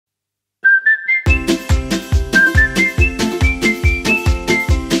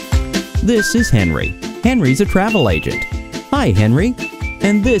This is Henry. Henry's a travel agent. Hi, Henry.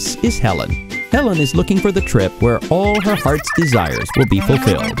 And this is Helen. Helen is looking for the trip where all her heart's desires will be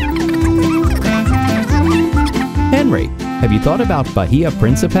fulfilled. Henry, have you thought about Bahia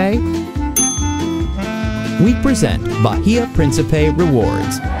Principe? We present Bahia Principe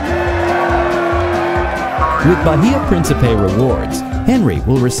Rewards. With Bahia Principe Rewards, Henry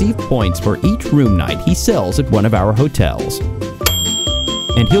will receive points for each room night he sells at one of our hotels.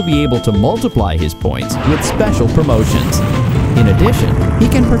 And he'll be able to multiply his points with special promotions. In addition, he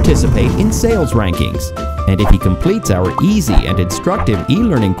can participate in sales rankings. And if he completes our easy and instructive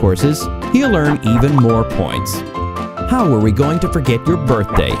e-learning courses, he'll earn even more points. How are we going to forget your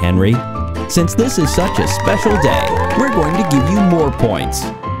birthday, Henry? Since this is such a special day, we're going to give you more points.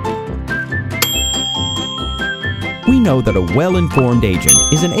 We know that a well-informed agent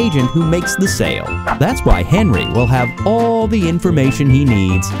is an agent who makes the sale. That's why Henry will have all the information he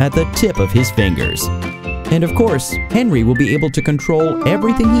needs at the tip of his fingers. And of course, Henry will be able to control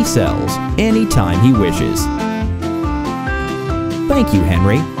everything he sells anytime he wishes. Thank you,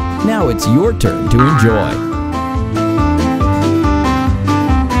 Henry. Now it's your turn to enjoy.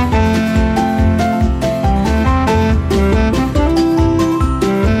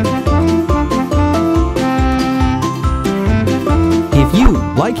 If you,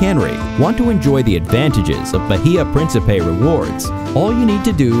 like Henry, want to enjoy the advantages of Bahia Principe Rewards, all you need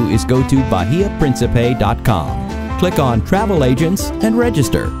to do is go to bahiaprincipe.com, click on Travel Agents, and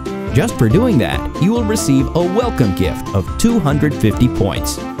register. Just for doing that, you will receive a welcome gift of 250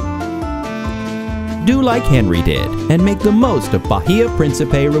 points. Do like Henry did and make the most of Bahia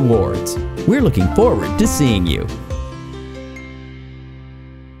Principe Rewards. We're looking forward to seeing you.